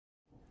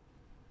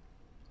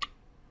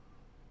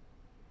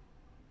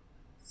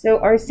So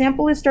our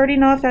sample is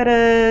starting off at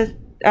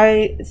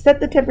I set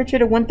the temperature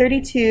to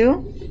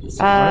 132.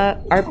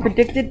 Our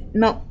predicted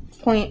melt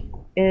point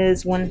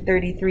is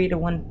 133 to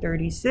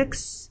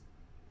 136.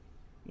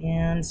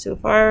 And so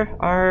far,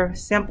 our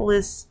sample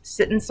is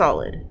sitting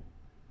solid.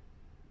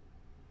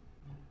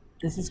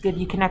 This is good.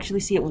 You can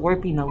actually see it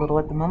warping a little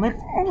at the moment.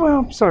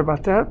 Well, sorry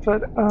about that,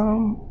 but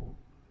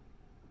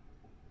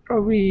are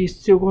we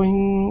still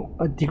going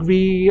a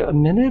degree a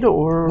minute,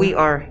 or? We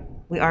are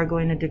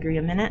going a degree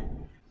a minute.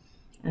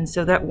 And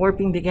so that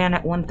warping began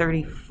at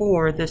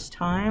 134 this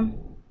time.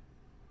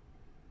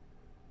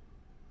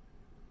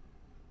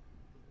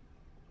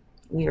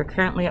 We are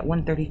currently at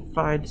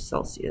 135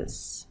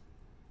 Celsius.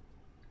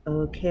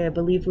 Okay, I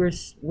believe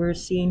we're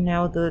seeing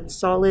now the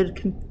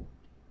solid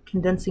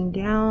condensing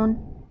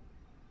down.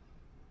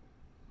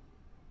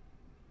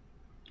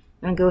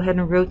 I'm going to go ahead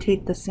and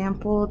rotate the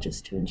sample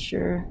just to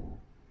ensure.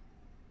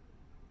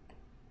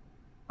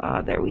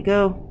 There we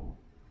go.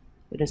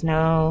 It is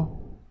now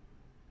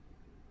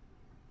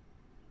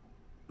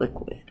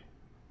liquid.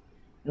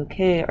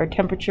 Okay, our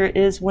temperature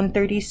is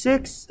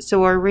 136,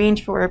 so our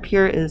range for our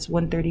pure is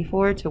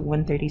 134 to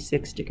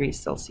 136 degrees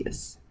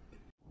Celsius.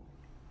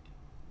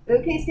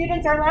 Okay,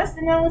 students, our last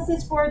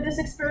analysis for this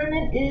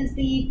experiment is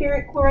the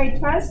ferric chloride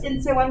test,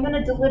 and so I'm going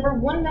to deliver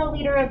 1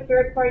 milliliter of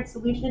ferric chloride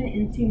solution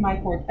into my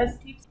 4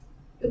 test tubes.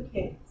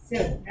 Okay,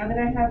 so now that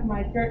I have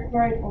my ferric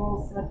chloride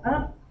all set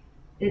up,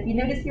 if you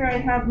notice here I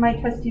have my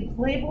test tubes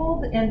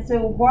labeled, and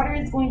so water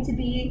is going to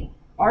be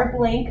our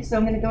blank, so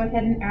I'm going to go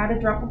ahead and add a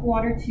drop of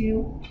water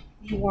to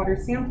the water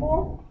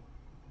sample,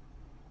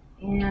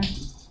 and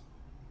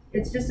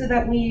it's just so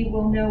that we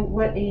will know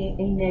what a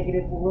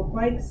negative will look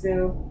like.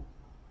 So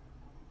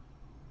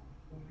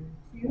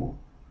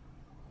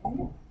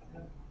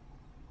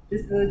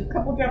just a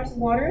couple drops of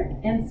water,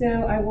 and so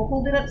I will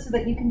hold it up so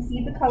that you can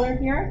see the color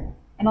here,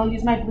 and I'll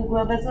use my blue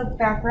glove as a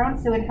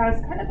background. So it has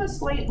kind of a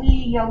slightly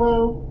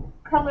yellow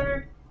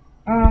color,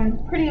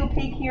 pretty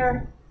opaque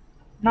here,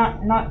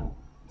 not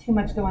too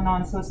much going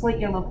on, so a slight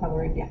yellow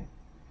color again.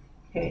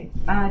 Okay,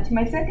 to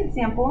my second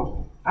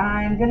sample,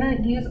 I'm going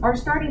to use our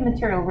starting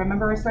material.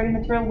 Remember, our starting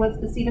material was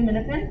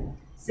acetaminophen,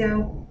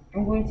 so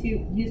I'm going to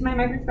use my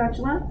micro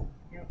spatula.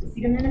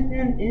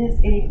 Acetaminophen is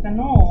a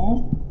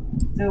phenol,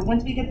 so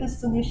once we get this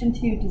solution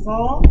to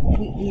dissolve,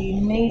 we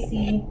may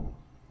see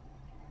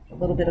a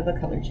little bit of a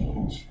color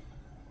change.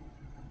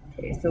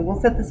 Okay, so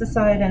we'll set this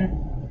aside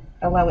and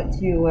allow it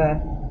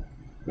to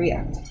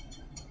react.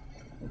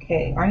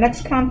 Okay, our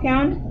next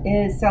compound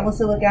is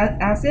salicylic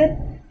acid.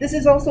 This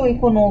is also a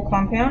phenol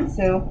compound,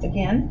 so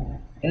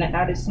again, I'm going to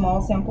add a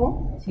small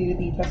sample to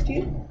the test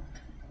tube.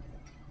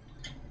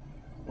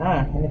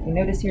 And if you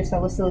notice here,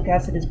 salicylic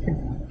acid is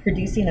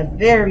producing a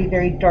very,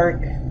 very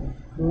dark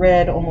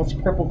red,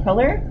 almost purple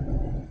color.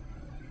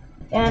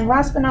 And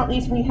last but not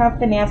least, we have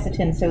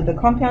phenacetin, so the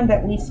compound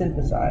that we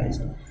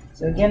synthesized.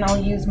 So again,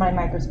 I'll use my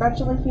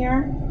microspatula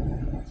here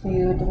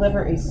to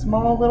deliver a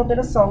small little bit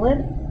of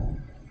solid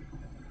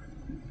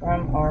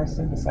from our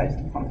synthesized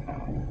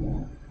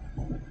compound.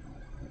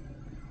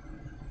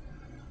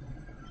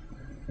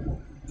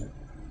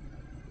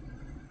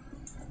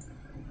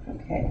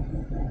 Okay.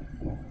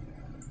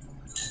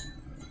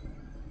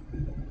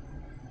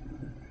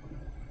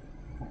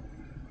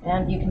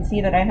 And you can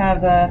see that I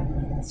have a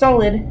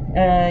solid,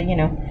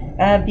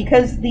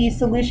 because the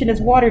solution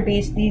is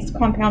water-based, these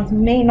compounds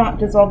may not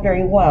dissolve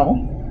very well.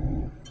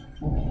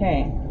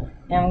 Okay,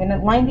 now I'm going to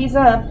line these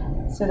up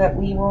so that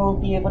we will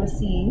be able to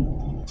see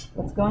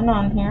what's going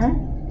on here.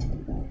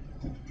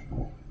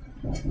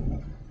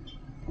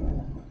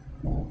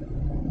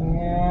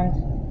 And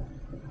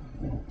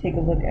take a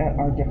look at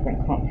our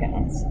different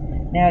compounds.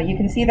 Now you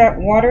can see that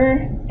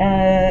water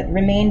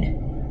remained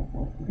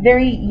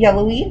very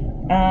yellowy,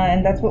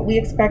 and that's what we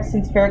expect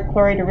since ferric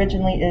chloride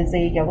originally is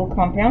a yellow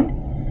compound.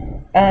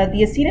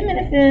 The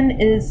acetaminophen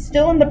is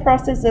still in the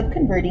process of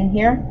converting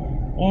here,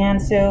 and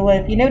so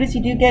if you notice,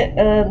 you do get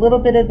a little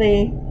bit of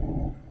a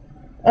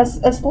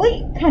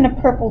slight kind of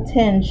purple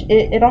tinge.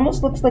 It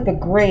almost looks like a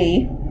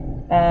gray,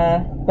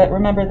 but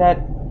remember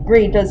that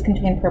gray does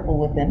contain purple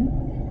within.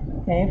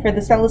 Okay, for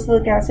the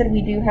salicylic acid,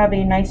 we do have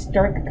a nice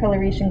dark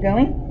coloration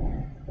going.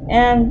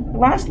 And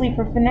lastly,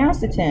 for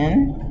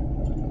phenacetin,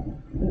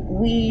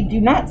 we do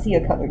not see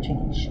a color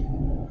change.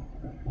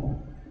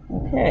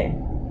 Okay,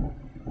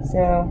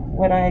 so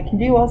what I can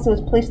do also is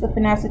place the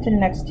phenacetin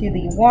next to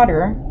the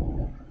water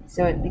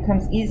so it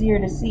becomes easier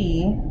to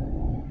see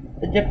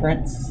the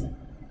difference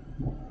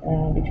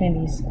between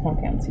these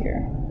compounds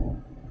here.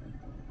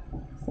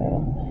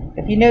 So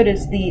if you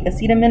notice, the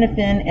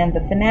acetaminophen and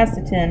the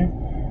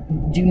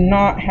phenacetin do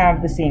not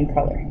have the same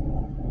color.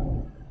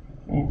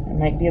 It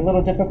might be a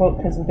little difficult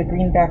because of the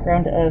green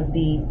background of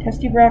the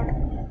test tube rack,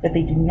 but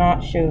they do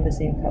not show the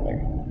same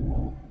color.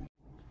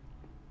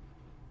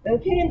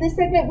 Okay, in this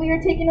segment we are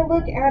taking a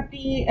look at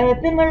the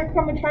thin layer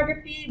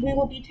chromatography. We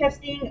will be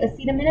testing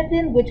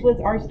acetaminophen, which was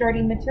our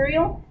starting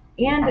material,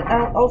 and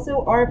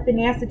also our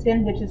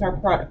phenacetin, which is our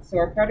product. So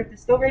our product is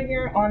still right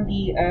here on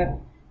the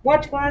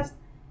watch glass.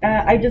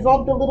 I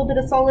dissolved a little bit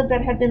of solid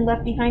that had been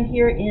left behind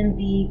here in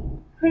the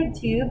Craig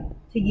tube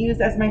to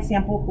use as my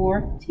sample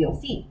for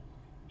TLC.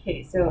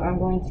 Okay, so I'm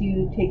going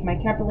to take my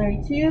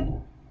capillary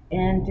tube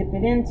and dip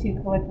it in to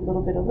collect a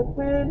little bit of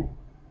liquid.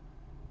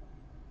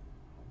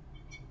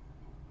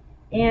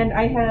 And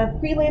I have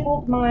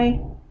pre-labeled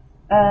my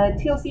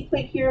TLC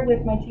plate here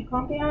with my 2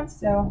 compounds,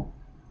 so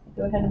I'll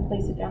go ahead and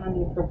place it down on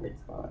the appropriate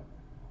spot.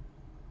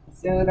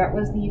 So that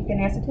was the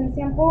phenacetin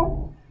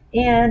sample.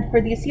 And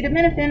for the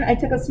acetaminophen, I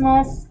took a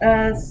small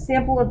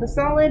sample of the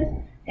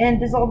solid and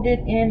dissolved it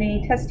in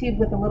a test tube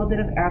with a little bit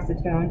of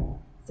acetone.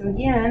 So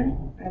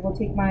again, I will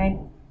take my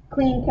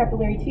clean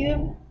capillary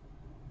tube,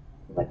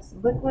 collect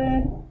some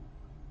liquid.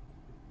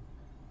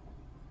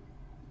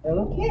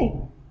 Okay,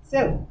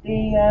 so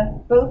they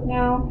both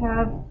now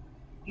have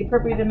the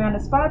appropriate amount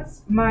of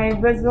spots. My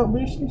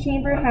resolution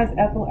chamber has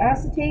ethyl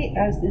acetate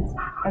as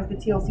the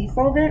TLC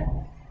solvent.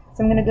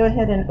 So I'm going to go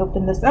ahead and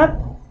open this up.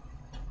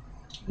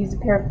 Use a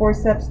pair of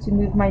forceps to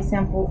move my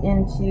sample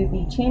into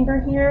the chamber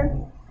here.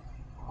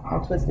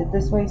 I'll twist it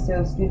this way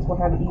so students will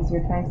have an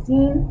easier time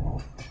seeing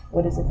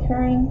what is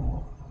occurring.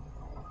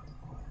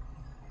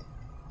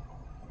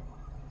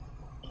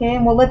 Okay,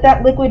 and we'll let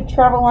that liquid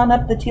travel on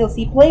up the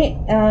TLC plate,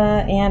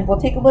 and we'll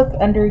take a look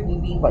under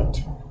UV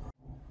light.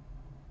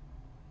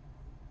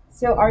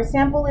 So our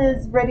sample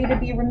is ready to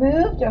be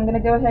removed. I'm going to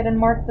go ahead and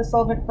mark the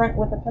solvent front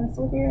with a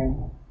pencil here.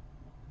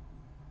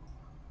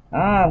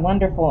 Ah,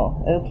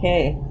 wonderful.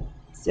 Okay,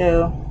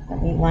 so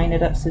let me line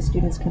it up so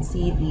students can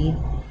see the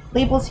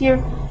labels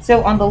here.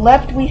 So on the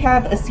left we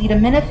have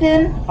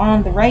acetaminophen,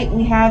 on the right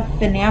we have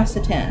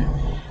phenacetin.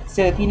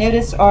 So if you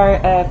notice, our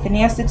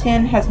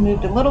phenacetin has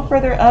moved a little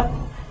further up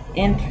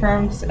in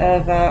terms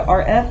of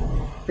RF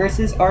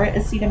versus our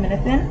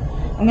acetaminophen.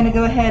 I'm going to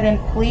go ahead and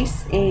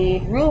place a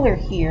ruler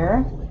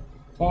here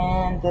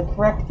and the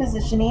correct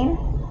positioning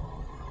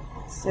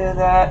so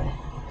that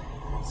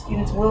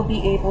students will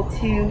be able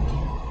to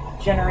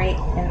generate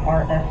an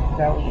RF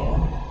value.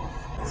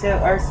 So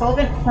our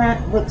solvent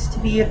front looks to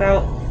be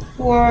about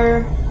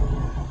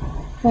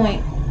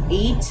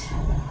 4.8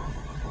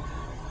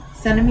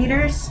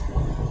 centimeters.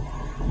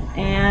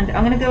 And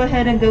I'm going to go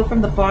ahead and go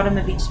from the bottom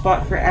of each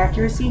spot for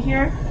accuracy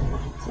here.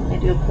 So I'm going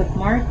to do a quick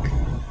mark.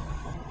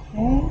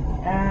 Okay,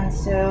 and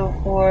so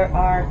for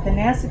our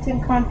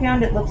phenacetin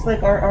compound, it looks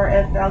like our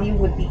RF value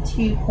would be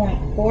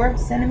 2.4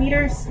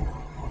 centimeters.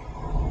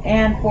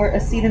 And for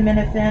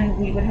acetaminophen,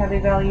 we would have a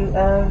value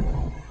of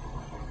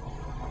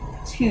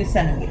 2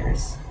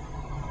 centimeters.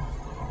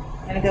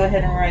 I'm going to go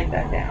ahead and write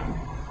that down.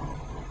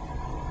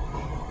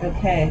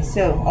 Okay,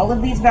 so all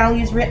of these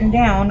values written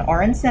down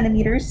are in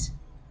centimeters.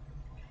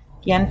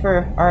 Again,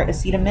 for our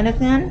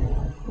acetaminophen,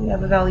 we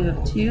have a value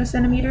of 2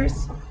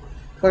 centimeters.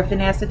 For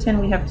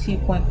phenacetin, we have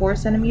 2.4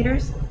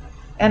 centimeters.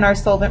 And our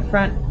solvent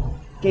front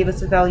gave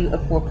us a value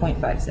of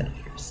 4.5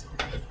 centimeters.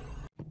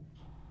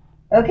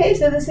 Okay,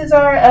 so this is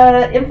our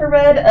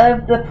infrared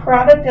of the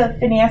product of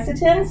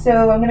phenacetin.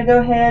 So I'm going to go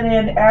ahead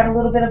and add a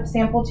little bit of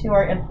sample to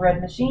our infrared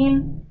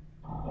machine.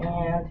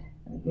 And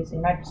I'm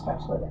using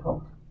microspatula to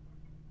help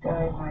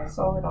guide my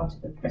solid onto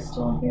the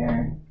crystal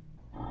here.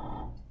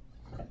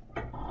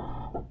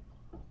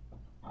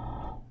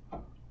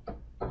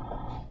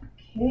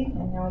 Okay,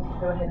 and now we can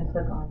go ahead and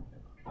click on.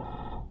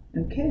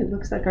 Okay, it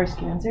looks like our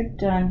scans are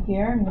done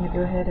here. I'm going to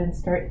go ahead and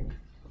start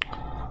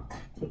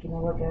taking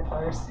a look at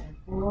our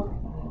sample.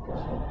 Go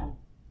ahead and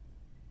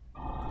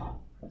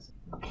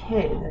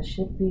okay, that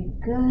should be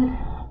good.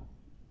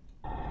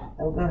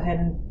 I'll go ahead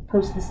and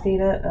post this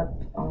data up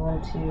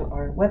onto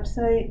our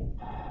website.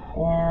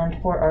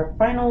 And for our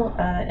final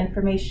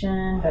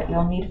information that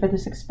you'll need for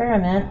this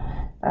experiment,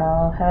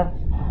 I'll have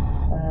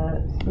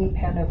Lee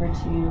pan over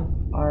to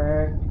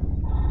our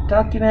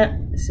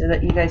document so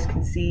that you guys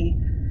can see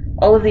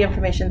all of the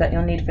information that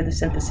you'll need for the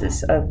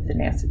synthesis of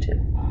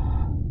phenacetin.